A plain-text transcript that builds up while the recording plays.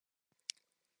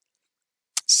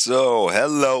So,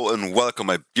 hello and welcome,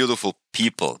 my beautiful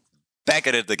people. Back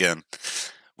at it again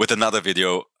with another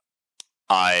video.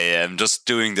 I am just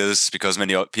doing this because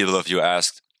many people of you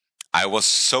asked. I was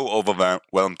so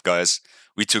overwhelmed, guys.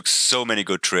 We took so many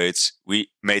good trades. We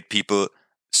made people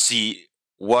see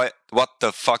what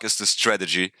the fuck is this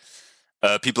strategy.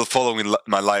 People following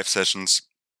my live sessions.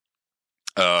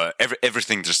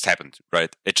 Everything just happened,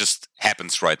 right? It just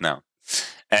happens right now.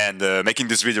 And making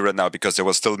this video right now because there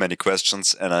were still many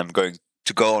questions, and I'm going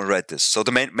to go and read this. So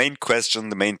the main question,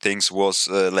 the main things was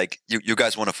like you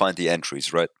guys want to find the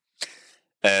entries, right?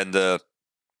 And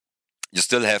you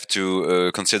still have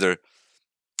to consider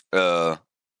on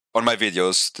my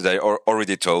videos that I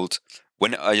already told,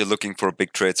 when are you looking for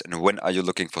big trades and when are you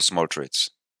looking for small trades?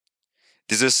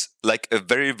 This is like a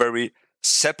very, very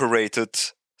separated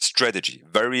strategy,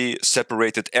 very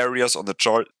separated areas on the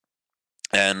chart.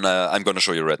 And I'm going to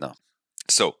show you right now.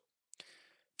 So,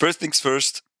 first things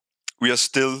first, we are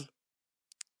still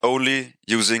only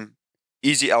using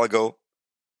Easy Algo,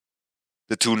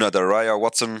 the two Nadaraya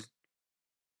Watson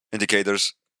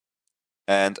indicators,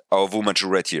 and our Wu Manchu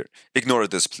right here. Ignore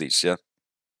this, please, yeah?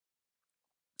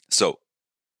 So,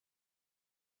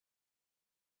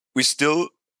 we still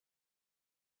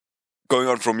going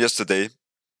on from yesterday.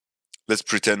 Let's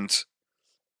pretend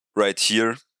right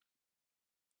here.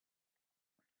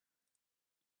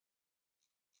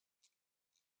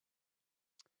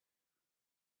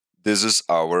 This is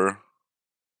our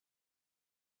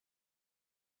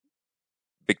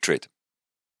big trade.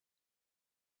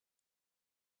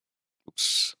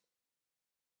 Oops.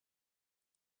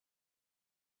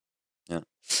 Yeah.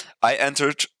 I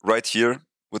entered right here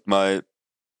with my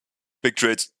big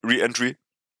trade re-entry.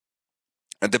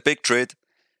 And the big trade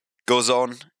goes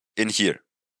on in here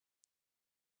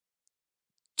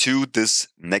to this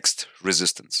next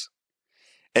resistance.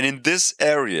 And in this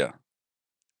area,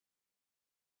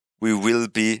 we will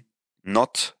be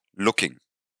not looking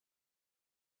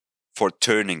for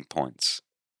turning points.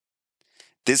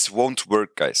 This won't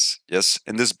work, guys. Yes,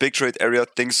 in this big trade area,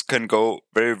 things can go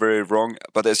very, very wrong.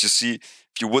 But as you see,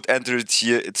 if you would enter it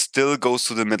here, it still goes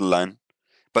to the middle line.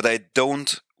 But I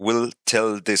will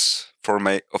tell this for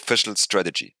my official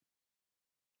strategy.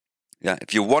 Yeah,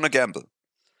 if you want to gamble,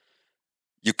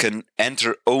 you can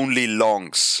enter only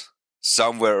longs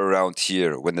somewhere around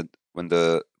here when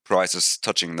the price is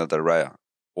touching another raya,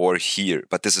 or here,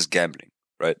 but this is gambling,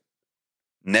 right?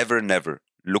 Never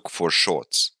look for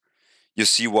shorts. You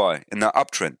see why? In the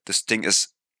uptrend, this thing is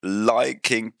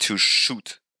liking to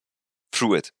shoot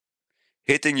through it,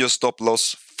 hitting your stop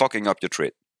loss, fucking up your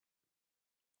trade.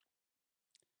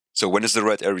 So when is the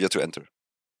right area to enter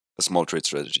a small trade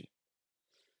strategy?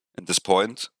 And this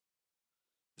point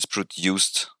is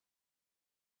produced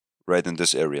right in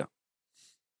this area,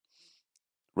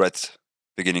 right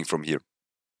beginning from here.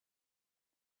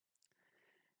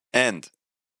 And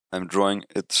I'm drawing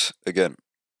it again.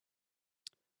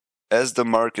 As the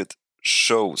market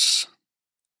shows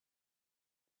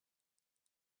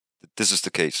that this is the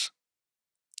case,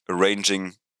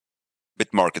 arranging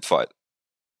mid-market fight,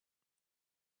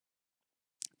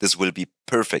 this will be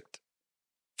perfect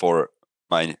for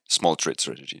my small trade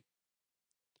strategy.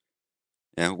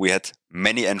 Yeah, we had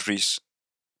many entries.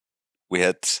 We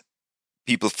had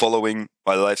people following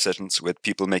my live sessions. We had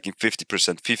people making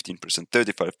 50%, 15%,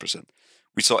 35%.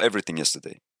 We saw everything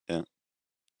yesterday. Yeah.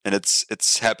 And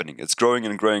it's happening. It's growing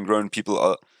and growing and growing. People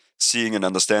are seeing and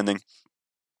understanding.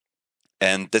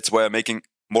 And that's why I'm making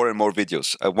more and more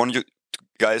videos. I want you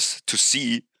guys to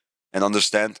see and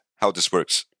understand how this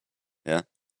works. Yeah.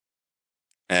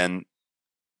 And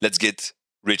let's get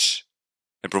rich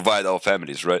and provide our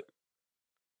families, right?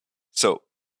 So,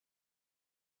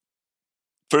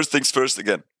 first things first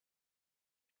again.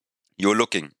 You're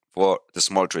looking for the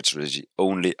small trade strategy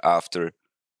only after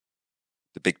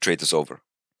the big trade is over.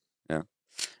 Yeah.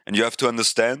 And you have to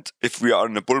understand, if we are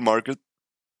in a bull market,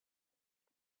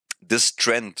 this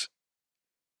trend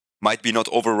might be not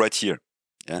over right here.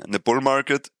 Yeah. In the bull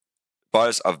market,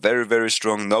 buyers are very, very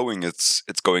strong, knowing it's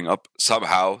going up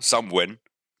somehow, somewhen.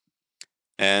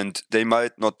 And they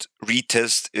might not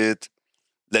retest it,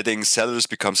 letting sellers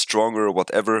become stronger or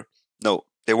whatever. No,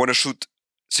 they want to shoot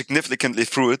significantly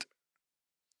through it,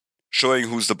 showing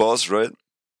who's the boss, right?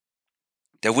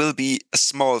 There will be a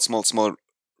small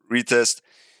retest.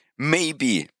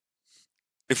 Maybe,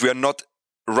 if we are not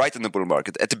right in the bull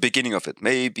market at the beginning of it,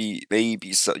 maybe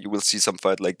so you will see some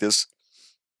fight like this,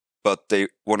 but they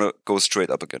want to go straight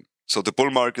up again. So the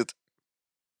bull market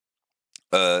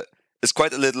is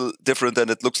quite a little different than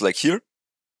it looks like here.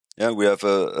 Yeah, we have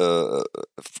a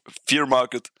fear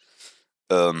market.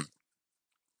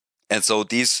 And so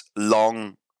these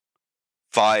long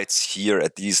fights here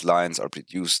at these lines are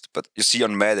produced. But you see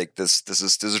on Matic, this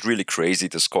is really crazy,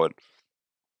 this coin.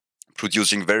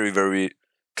 Producing very, very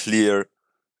clear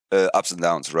ups and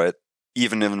downs, right?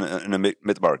 Even in a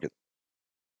mid-market.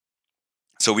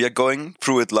 So we are going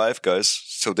through it live, guys,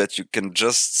 so that you can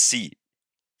just see.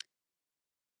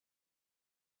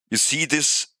 You see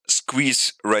this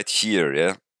squeeze right here,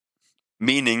 yeah?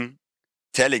 Meaning,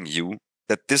 telling you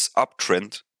that this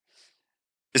uptrend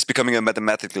is becoming a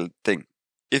mathematical thing.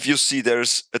 If you see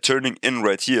there's a turning in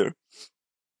right here,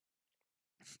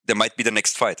 there might be the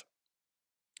next fight.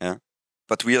 Yeah.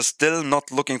 But we are still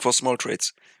not looking for small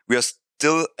trades. We are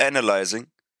still analyzing.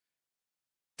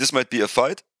 This might be a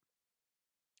fight,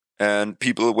 and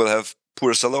people will have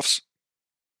poor sell-offs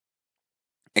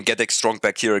and getting strong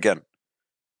back here again.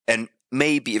 And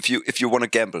maybe if you want to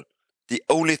gamble, the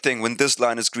only thing when this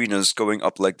line is green and is going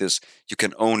up like this, you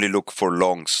can only look for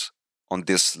longs on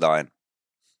this line.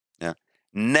 Yeah.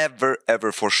 Never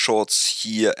ever for shorts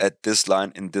here at this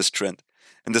line in this trend.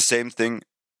 And the same thing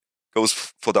goes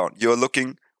for down. You're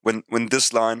looking when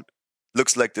this line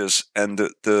looks like this and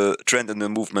the trend and the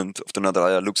movement of the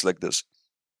Nadaraya looks like this.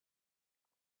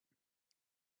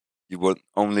 You will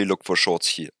only look for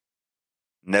shorts here.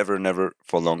 Never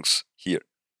for longs here.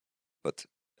 But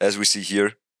as we see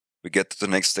here, we get to the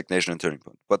next stagnation and turning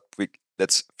point. But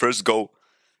let's first go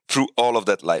through all of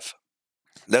that live.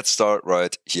 Let's start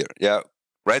right here. Yeah,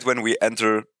 right when we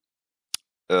enter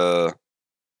the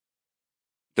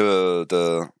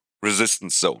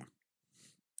resistance zone.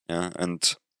 Yeah,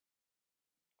 and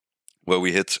where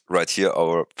we hit right here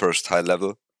our first high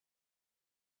level.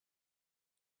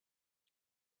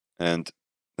 And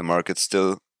the market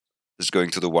still is going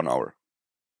to the 1 hour.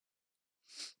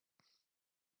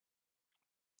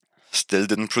 Still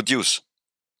didn't produce.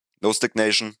 No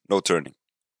stagnation, no turning.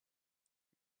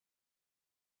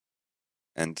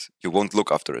 And you won't look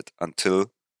after it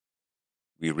until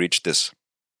we reach this.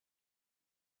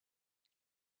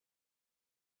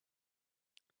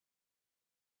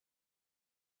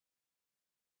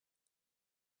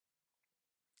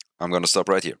 I'm going to stop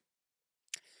right here.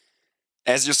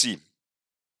 As you see,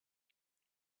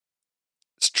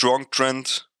 strong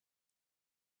trend,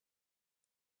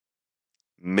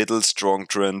 middle strong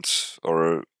trend,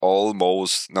 or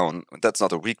almost, no, that's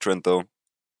not a weak trend though.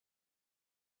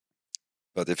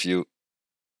 But if you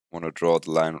want to draw the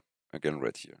line again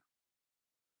right here,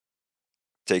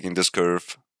 taking this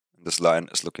curve, this line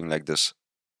is looking like this.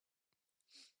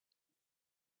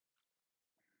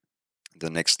 The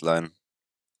next line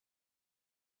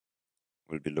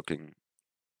will be looking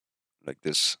like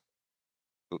this.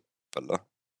 Oopala.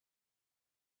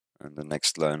 And the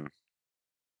next line.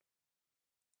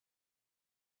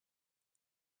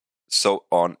 So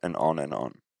on and on and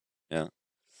on. Yeah.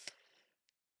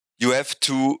 You have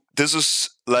to, this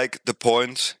is like the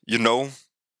point, you know,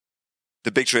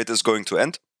 the big trade is going to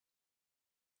end.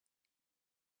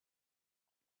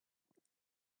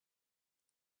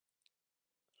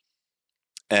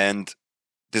 And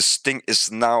this thing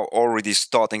is now already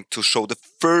starting to show the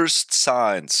first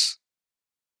signs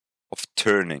of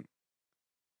turning.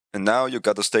 And now you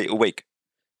gotta stay awake,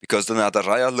 because the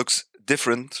Nadaraya looks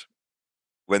different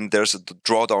when there's a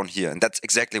drawdown here. And that's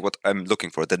exactly what I'm looking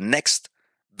for, the next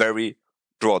very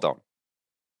drawdown.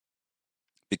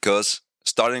 Because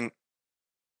starting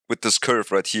with this curve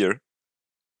right here,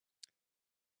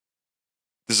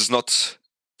 this is not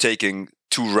taking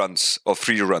 2 runs or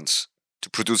 3 runs to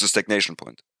produce a stagnation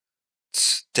point.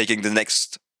 It's taking the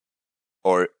next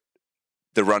or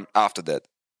the run after that,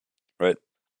 right?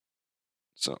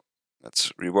 So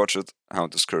let's rewatch it, how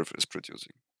this curve is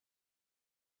producing.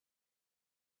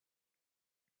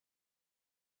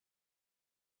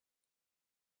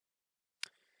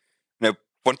 Now, I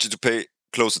want you to pay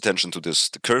close attention to this.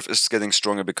 The curve is getting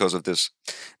stronger because of this.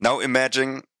 Now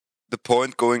imagine the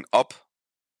point going up,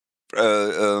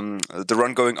 the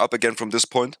run going up again from this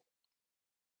point.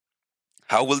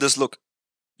 How will this look?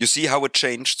 You see how it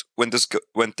changed when this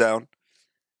went down?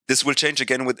 This will change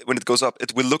again when it goes up.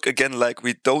 It will look again like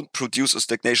we don't produce a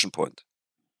stagnation point.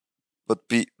 But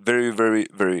be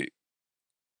very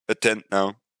attent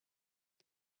now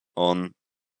on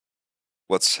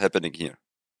what's happening here.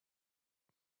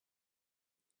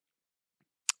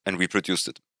 And we produced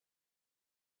it.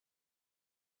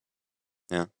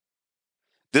 Yeah.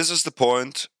 This is the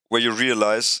point where you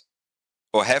realize,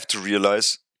 or have to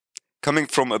realize, coming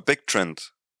from a big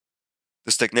trend,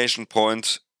 the stagnation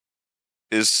point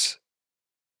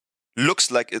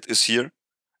looks like it is here,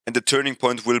 and the turning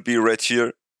point will be right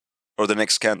here, or the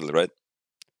next candle, right?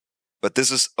 But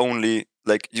this is only,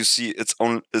 like you see, it's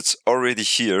already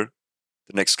here,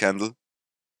 the next candle,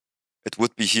 it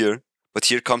would be here, but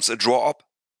here comes a draw up.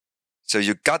 So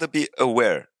you gotta be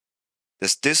aware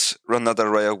that this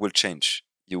Ranada will change.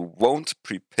 You won't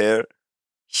prepare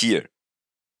here,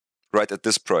 right at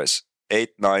this price,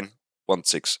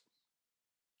 8916.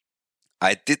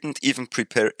 I didn't even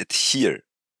prepare it here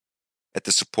at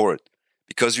the support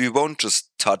because we won't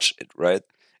just touch it, right?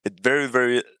 It very,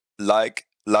 very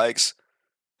likes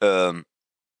to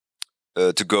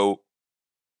go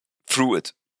through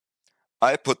it.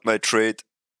 I put my trade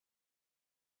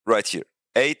right here,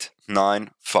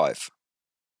 895.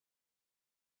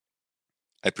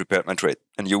 I prepared my trade,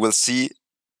 and you will see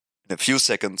in a few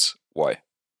seconds why.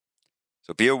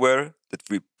 So be aware that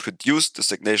we produced the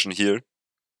stagnation here.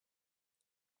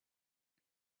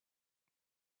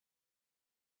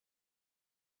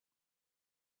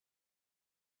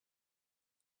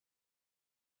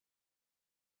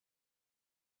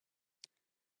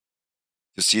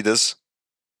 You see this?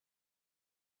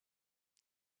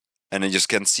 And you just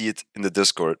can see it in the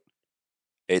Discord.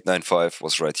 895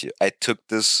 was right here. I took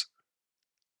this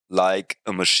like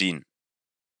a machine.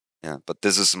 Yeah, but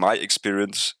this is my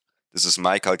experience. This is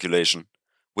my calculation.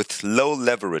 With low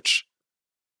leverage,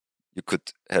 you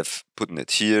could have put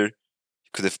it here.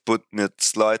 You could have put it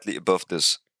slightly above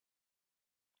this,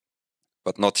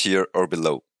 but not here or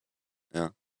below. Yeah.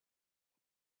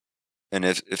 And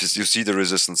if you see the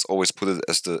resistance, always put it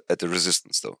as at the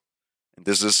resistance though. And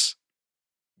this is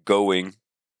going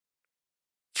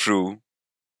through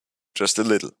just a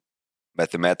little.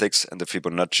 Mathematics and the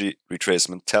Fibonacci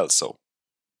retracement tell so.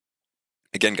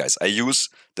 Again, guys, I use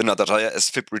the Nadaraya as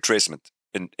Fib retracement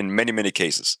in many, many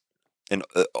cases. In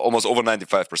almost over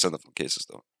 95% of the cases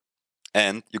though.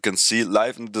 And you can see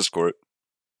live in the Discord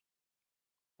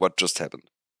what just happened.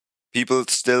 People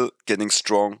still getting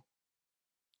strong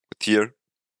with here.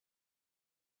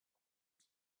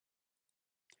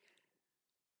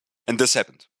 And this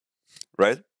happened,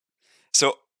 right?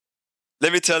 So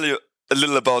let me tell you a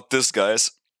little about this,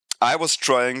 guys. I was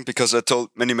trying, because I told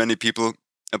many, many people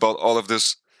about all of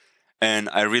this, and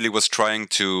I really was trying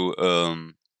to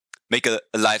make a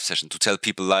live session to tell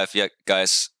people live, yeah,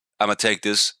 guys, I'm gonna take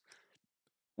this,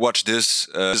 watch this,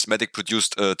 this Matic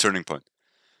produced a turning point.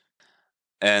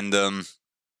 And the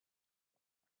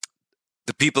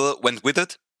people went with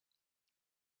it.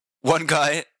 One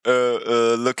guy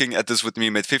looking at this with me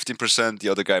made 15%, the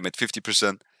other guy made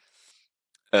 50%.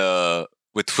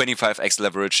 With 25x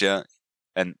leverage, yeah.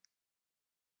 And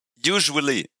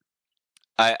usually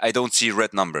I don't see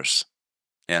red numbers.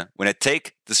 Yeah. When I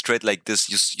take this trade like this,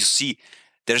 you see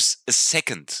there's a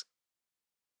second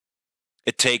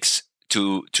it takes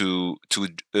to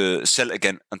sell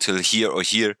again until here or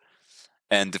here,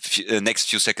 and the next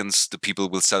few seconds the people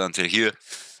will sell until here.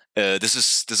 This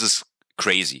is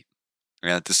crazy.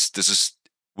 Yeah, this is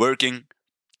working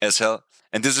as hell,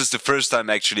 and this is the first time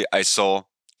actually I saw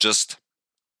just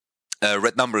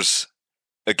red numbers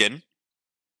again,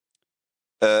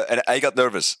 and I got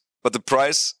nervous. But the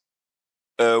price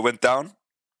went down,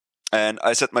 and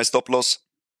I set my stop loss.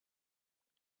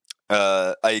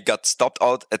 I got stopped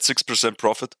out at 6%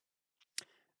 profit,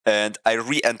 and I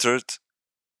re-entered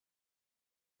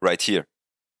right here.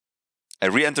 I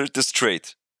re-entered this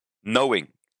trade, knowing,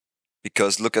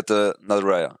 because look at the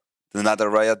Nadaraya. The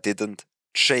Nadaraya didn't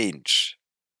change.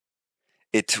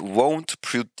 It won't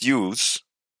produce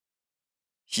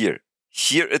here.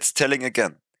 Here it's telling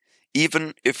again.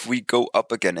 Even if we go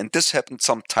up again, and this happened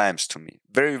sometimes to me,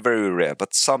 very, very rare,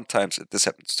 but sometimes this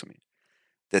happens to me,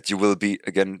 that you will be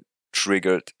again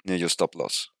triggered near your stop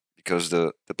loss, because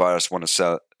the buyers want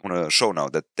to show now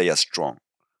that they are strong,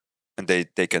 and they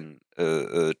can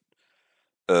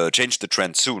change the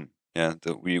trend soon. Yeah,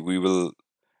 we will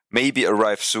maybe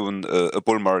arrive soon a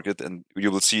bull market, and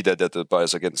you will see that the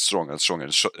buyers are getting stronger and stronger,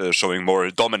 and showing more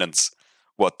dominance.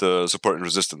 What the support and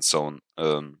resistance zone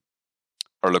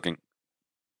are looking.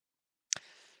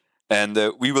 And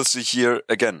we will see here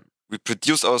again, we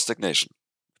produced our stagnation,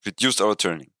 produced our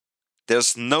turning.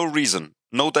 There's no reason,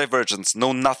 no divergence,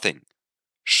 no nothing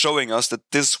showing us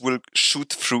that this will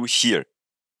shoot through here.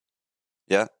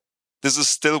 Yeah, this is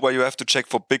still why you have to check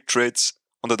for big trades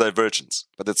on the divergence,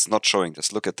 but it's not showing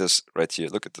this. Look at this right here.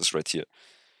 Look at this right here.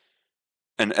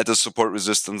 And at the support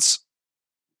resistance,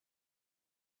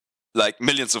 like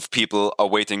millions of people are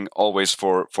waiting always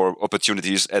for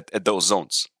opportunities at those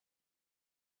zones.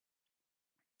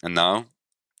 And now,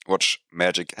 watch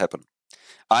magic happen.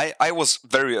 I was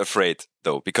very afraid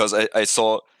though, because I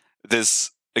saw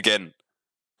this again,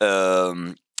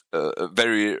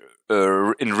 very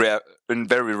in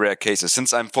very rare cases.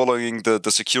 Since I'm following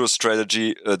the secure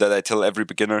strategy that I tell every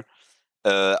beginner,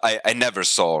 I never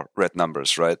saw red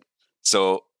numbers, right?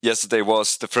 So yesterday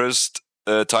was the first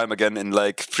time again in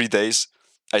like 3 days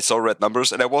I saw red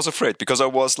numbers, and I was afraid because I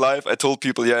was live. I told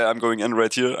people, yeah, I'm going in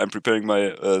right here. I'm preparing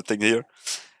my thing here.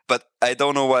 But I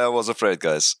don't know why I was afraid,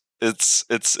 guys.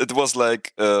 It was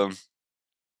like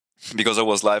because I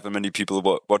was live and many people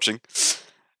were watching.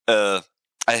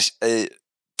 I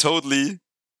totally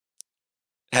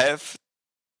have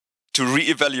to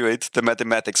reevaluate the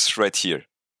mathematics right here.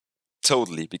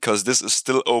 Totally, because this is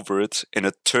still over it in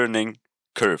a turning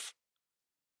curve.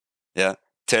 Yeah,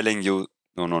 telling you,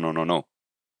 no.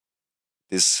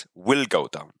 This will go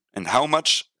down. And how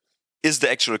much is the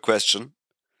actual question?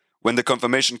 When the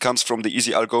confirmation comes from the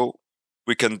easy algo,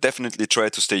 we can definitely try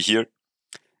to stay here.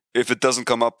 If it doesn't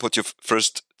come up, put your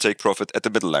first take profit at the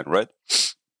middle line, right?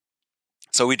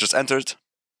 So we just entered.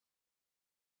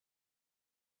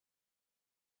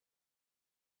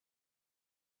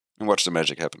 And watch the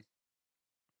magic happen.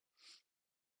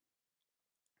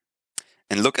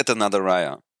 And look at another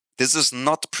Raya. This is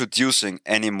not producing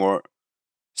any more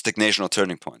stagnation or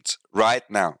turning points right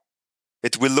now.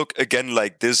 It will look again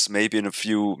like this maybe in a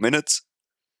few minutes,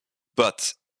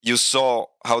 but you saw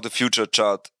how the future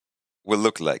chart will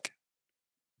look like.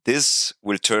 This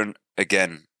will turn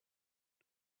again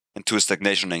into a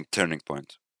stagnation and turning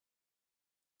point.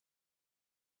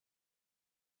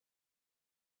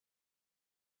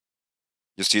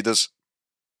 You see this?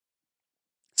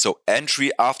 So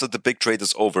entry after the big trade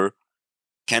is over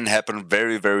can happen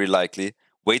very, very likely.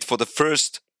 Wait for the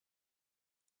first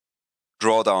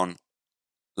drawdown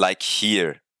like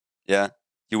here. Yeah,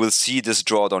 you will see this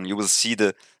drawdown. You will see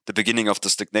the beginning of the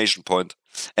stagnation point,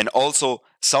 and also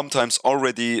sometimes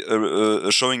already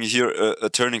showing here a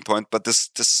turning point. But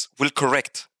this will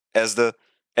correct as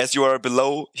you are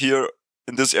below here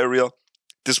in this area.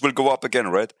 This will go up again,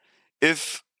 right?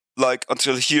 If like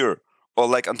until here or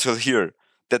like until here,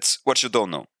 that's what you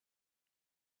don't know.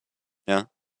 Yeah,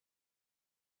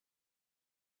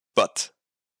 but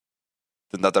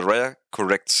the Nadaraya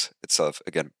corrects itself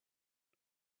again.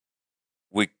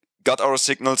 We got our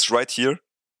signals right here,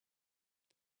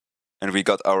 and we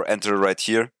got our enter right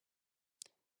here,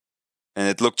 and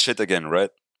it looked shit again,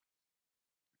 right?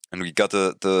 And we got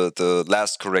the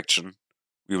last correction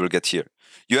we will get here.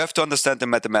 You have to understand the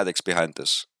mathematics behind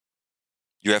this.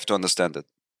 You have to understand it.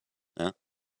 Yeah,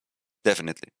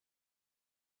 definitely.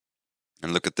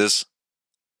 And look at this.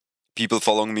 People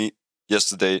following me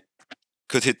yesterday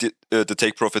could hit the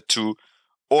take profit too,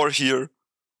 or here,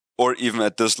 or even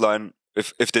at this line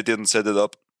if they didn't set it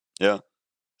up. Yeah.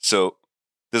 So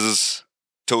this is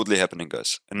totally happening,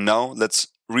 guys. And now let's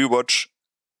rewatch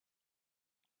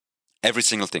every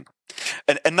single thing.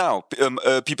 And now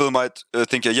people might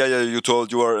think, yeah, you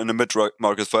told you are in a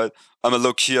mid-market fight. I'm gonna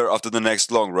look here after the next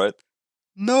long, right?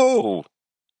 No.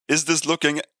 Is this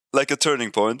looking like a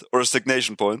turning point or a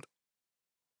stagnation point?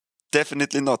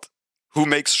 Definitely not. Who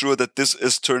makes sure that this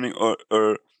is turning or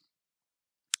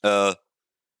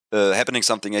happening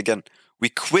something again? We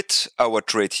quit our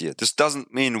trade here. This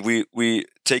doesn't mean we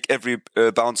take every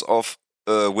bounce off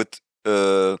with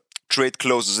trade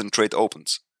closes and trade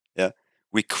opens. Yeah,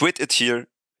 we quit it here,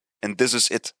 and this is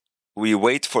it. We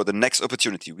wait for the next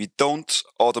opportunity. We don't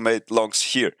automate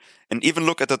longs here. And even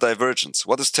look at the divergence.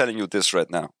 What is telling you this right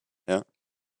now? Yeah,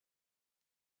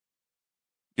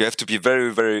 you have to be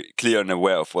very, very clear and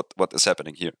aware of what is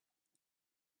happening here.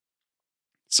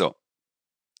 So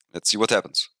let's see what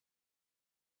happens.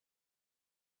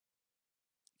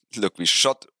 Look, we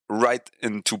shot right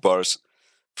in 2 bars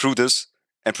through this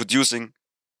and producing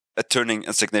a turning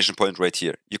and stagnation point right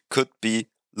here. You could be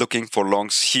looking for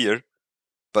longs here,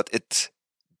 but it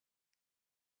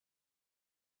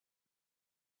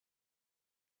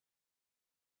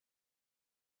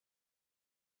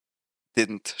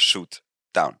didn't shoot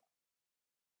down.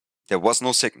 There was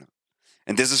no signal.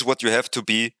 And this is what you have to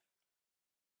be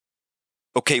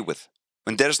okay with.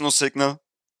 When there's no signal,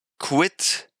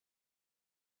 quit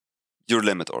your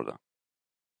limit order.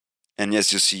 And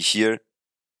as you see here,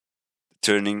 the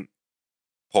turning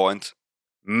point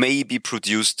may be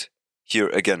produced here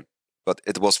again. But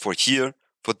it was for here,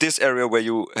 for this area where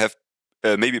you have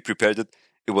maybe prepared it,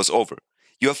 it was over.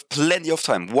 You have plenty of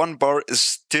time. 1 bar is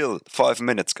still 5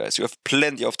 minutes, guys. You have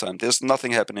plenty of time. There's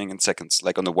nothing happening in seconds,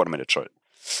 like on the 1 minute chart.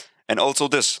 And also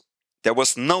this, there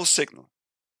was no signal,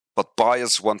 but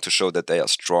buyers want to show that they are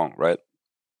strong, right?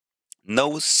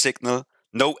 No signal,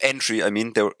 no entry. I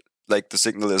mean, like the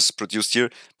signal is produced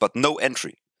here, but no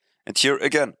entry. And here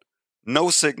again, no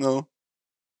signal,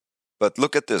 but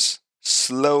look at this,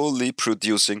 slowly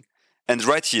producing. And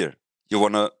right here, you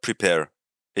want to prepare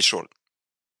a short.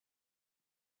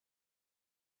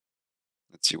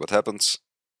 Let's see what happens.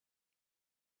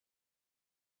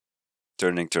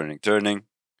 turning,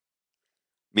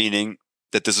 meaning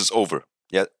that this is over.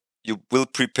 Yeah, you will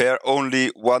prepare only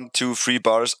 1, 2, 3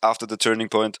 bars after the turning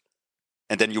point,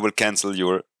 and then you will cancel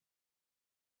your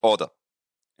order.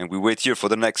 And we wait here for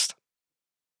the next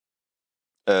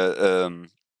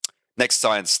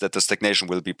signs that the stagnation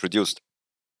will be produced.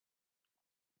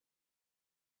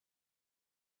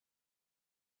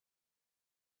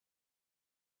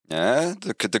 Yeah,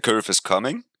 the curve is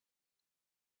coming.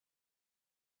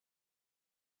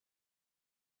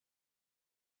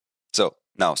 So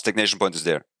now stagnation point is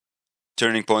there.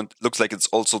 Turning point looks like it's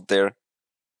also there.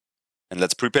 And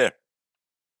let's prepare.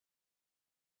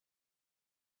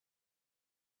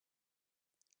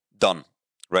 Done,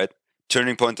 right?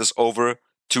 Turning point is over,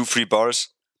 2, 3 bars.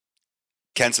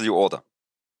 Cancel your order.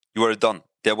 You are done.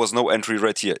 There was no entry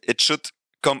right here. It should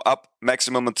come up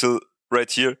maximum until right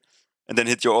here and then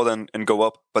hit your order and go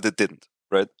up, but it didn't,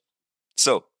 right?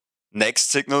 So next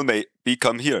signal may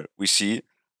become here. We see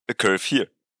a curve here.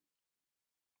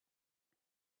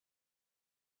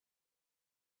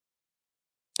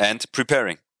 And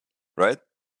preparing, right?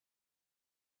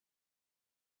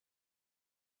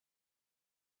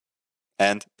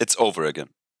 And it's over again.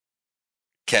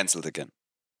 Cancelled again.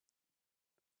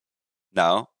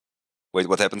 Now, wait,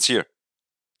 what happens here?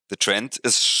 The trend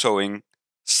is showing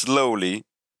slowly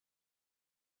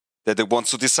that it wants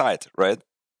to decide, right?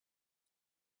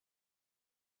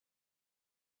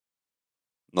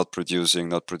 Not producing,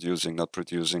 not producing, not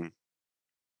producing.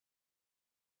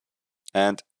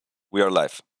 And we are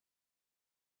live.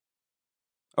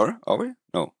 Or are we?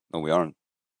 No, we aren't.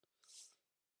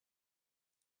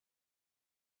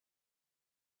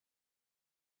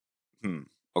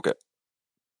 Okay.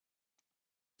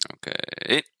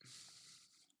 Okay.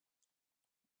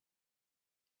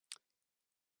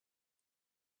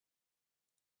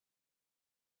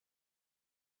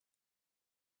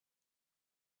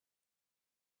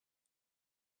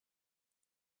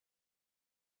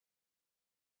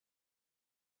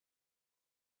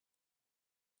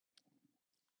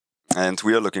 And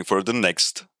we are looking for the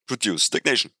next produced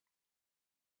stagnation.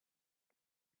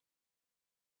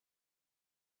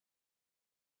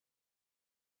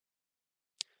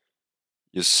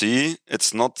 You see,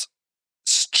 it's not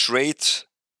straight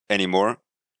anymore.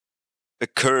 A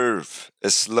curve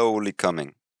is slowly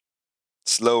coming.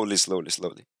 Slowly.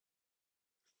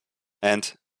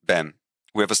 And bam,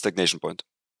 we have a stagnation point.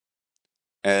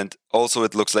 And also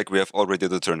it looks like we have already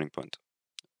the turning point.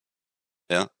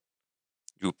 Yeah.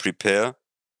 You prepare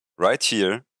right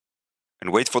here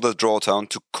and wait for the drawdown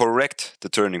to correct the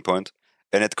turning point.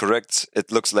 And it corrects,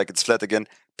 it looks like it's flat again.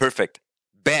 Perfect.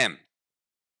 Bam!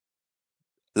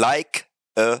 Like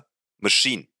a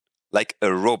machine, like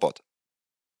a robot.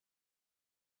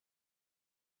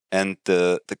 And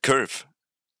the curve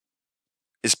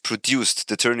is produced.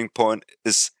 The turning point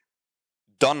is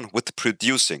done with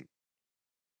producing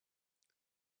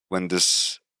when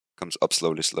this comes up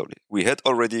slowly. We had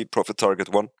already profit target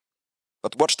 1,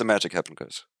 but watch the magic happen,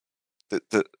 guys.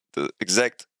 The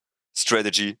exact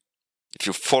strategy, if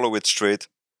you follow it straight,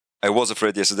 I was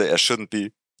afraid yesterday, I shouldn't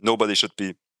be, nobody should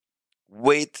be.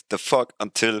 Wait the fuck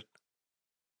until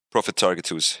profit target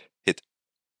 2 is hit.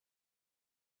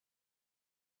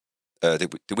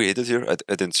 Did we hit it here?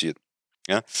 I didn't see it.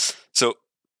 Yeah. So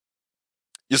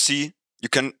you see, you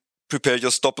can prepare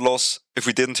your stop loss. If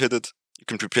we didn't hit it, you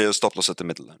can prepare your stop loss at the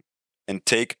middle line and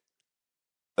take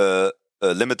a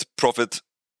limit profit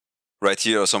right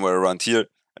here or somewhere around here,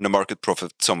 and a market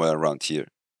profit somewhere around here.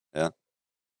 Yeah.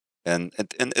 And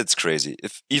it's crazy.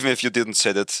 Even if you didn't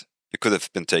set it, you could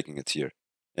have been taking it here.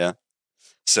 Yeah.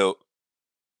 So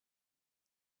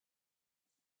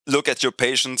look at your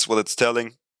patience, what it's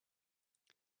telling.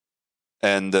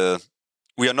 And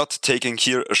we are not taking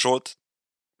here a short,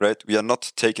 right? We are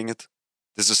not taking it.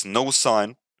 This is no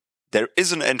sign. There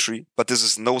is an entry, but this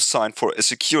is no sign for a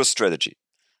secure strategy.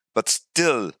 But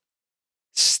still,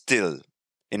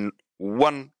 in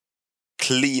one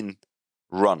clean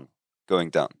run going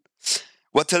down.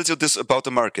 What tells you this about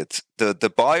the market?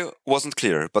 The buy wasn't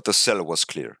clear, but the sell was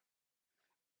clear.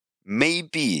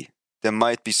 Maybe there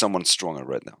might be someone stronger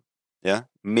right now. Yeah,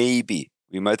 maybe.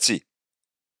 We might see.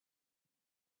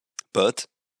 But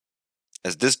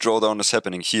as this drawdown is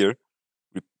happening here,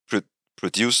 we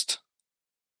produced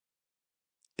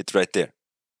it right there.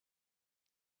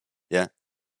 Yeah.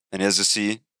 And as you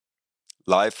see,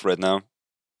 live right now,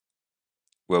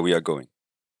 where we are going.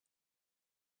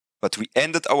 But we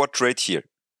ended our trade here.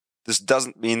 This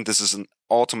doesn't mean this is an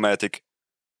automatic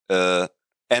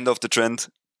end of the trend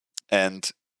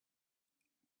and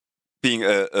being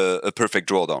a perfect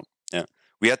drawdown. Yeah.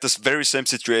 We had this very same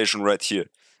situation right here.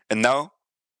 And now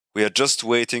We are just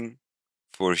waiting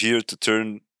for here to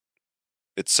turn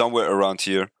it somewhere around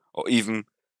here, or even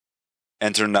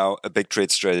enter now a big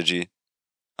trade strategy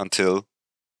until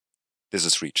this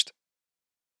is reached.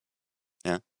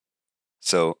 Yeah.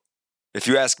 So if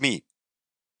you ask me,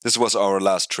 this was our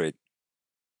last trade.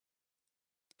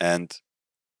 And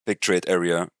big trade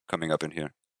area coming up in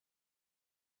here.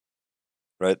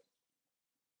 Right?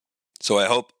 So I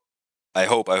hope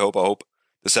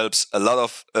this helps a lot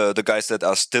of the guys that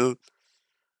are still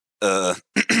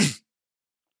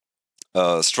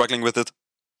struggling with it.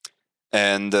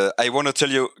 And I want to tell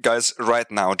you guys right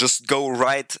now, just go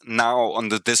right now on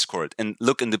the Discord and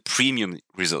look in the premium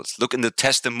results. Look in the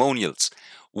testimonials.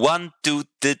 One dude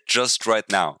did just right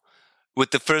now.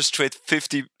 With the first trade,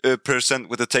 50%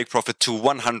 with the take profit to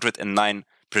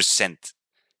 109%.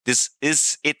 This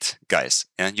is it, guys.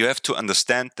 And you have to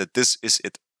understand that this is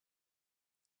it.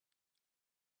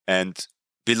 And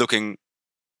be looking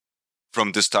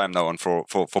from this time now on for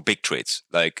big trades.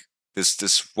 Like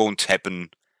this won't happen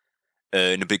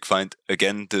in a big find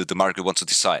again. The market wants to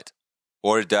decide,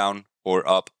 or down or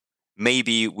up.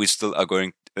 Maybe we still are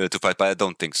going to fight, but I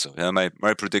don't think so. Yeah,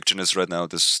 my prediction is right now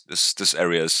this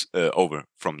area is over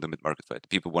from the mid market fight.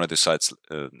 People want to decide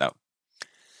now.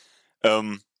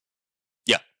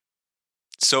 Yeah.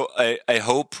 So I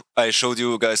hope I showed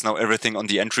you guys now everything on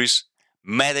the entries.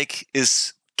 Matic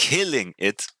is killing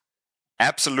it.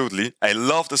 Absolutely. I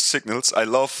love the signals. I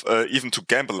love even to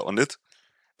gamble on it.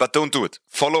 But don't do it.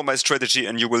 Follow my strategy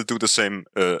and you will do the same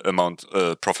amount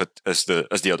profit as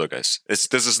the other guys.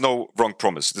 This is no wrong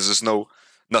promise. This is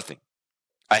nothing.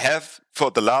 I have for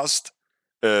the last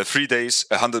 3 days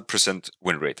 100%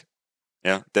 win rate.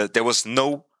 Yeah, there was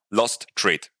no lost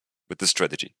trade with this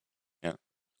strategy. Yeah,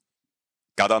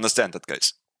 gotta understand that,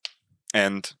 guys.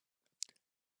 And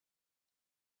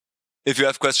if you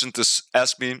have questions, just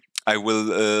ask me. I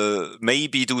will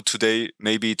maybe do today,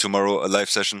 maybe tomorrow a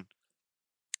live session,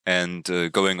 and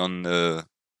going on a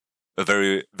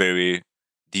very, very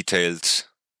detailed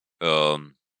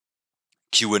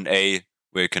Q&A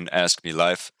where you can ask me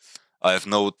live. I have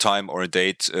no time or a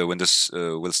date when this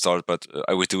will start, but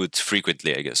I will do it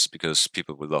frequently, I guess, because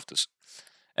people will love this.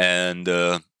 And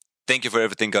thank you for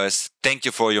everything, guys. Thank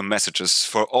you for your messages,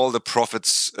 for all the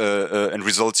profits and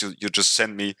results you just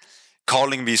sent me,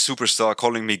 calling me superstar,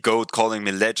 calling me GOAT, calling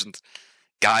me legend.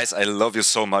 Guys, I love you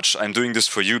so much. I'm doing this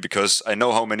for you because I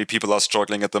know how many people are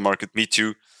struggling at the market. Me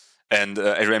too. And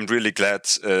I'm really glad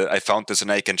I found this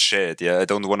and I can share it. Yeah, I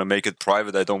don't want to make it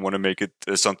private. I don't want to make it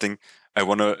something. I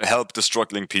want to help the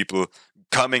struggling people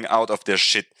coming out of their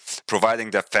shit,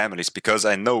 providing their families, because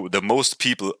I know the most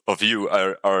people of you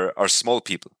are small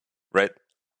people, right?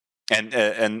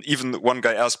 And even one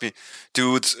guy asked me,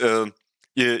 dude,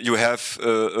 you have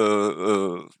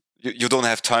you don't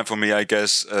have time for me, I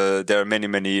guess. There are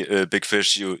many big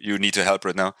fish you need to help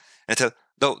right now. And I tell,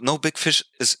 no big fish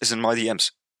is in my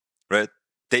DMs, right?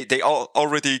 They all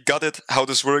already got it, how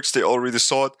this works. They already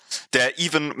saw it. They're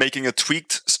even making a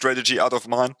tweaked strategy out of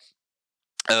mine.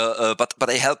 But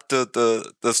I help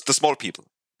the small people,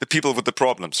 the people with the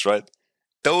problems, right?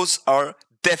 Those are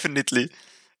definitely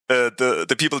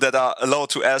the people that are allowed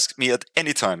to ask me at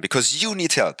any time, because you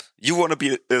need help. You want to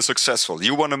be successful.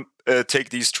 You want to take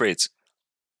these trades.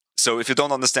 So if you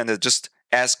don't understand it, just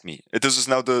ask me. This is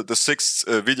now the sixth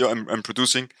video I'm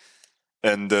producing,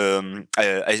 and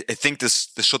I think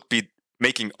this should be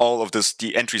making all of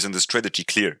the entries in the strategy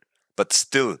clear. But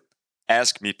still,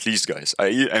 ask me, please, guys.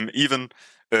 I'm even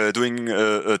doing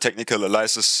a technical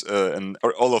analysis and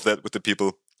all of that with the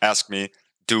people. Ask me,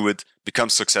 do it, become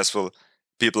successful.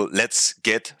 People, let's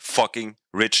get fucking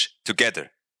rich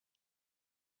together.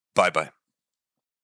 Bye-bye.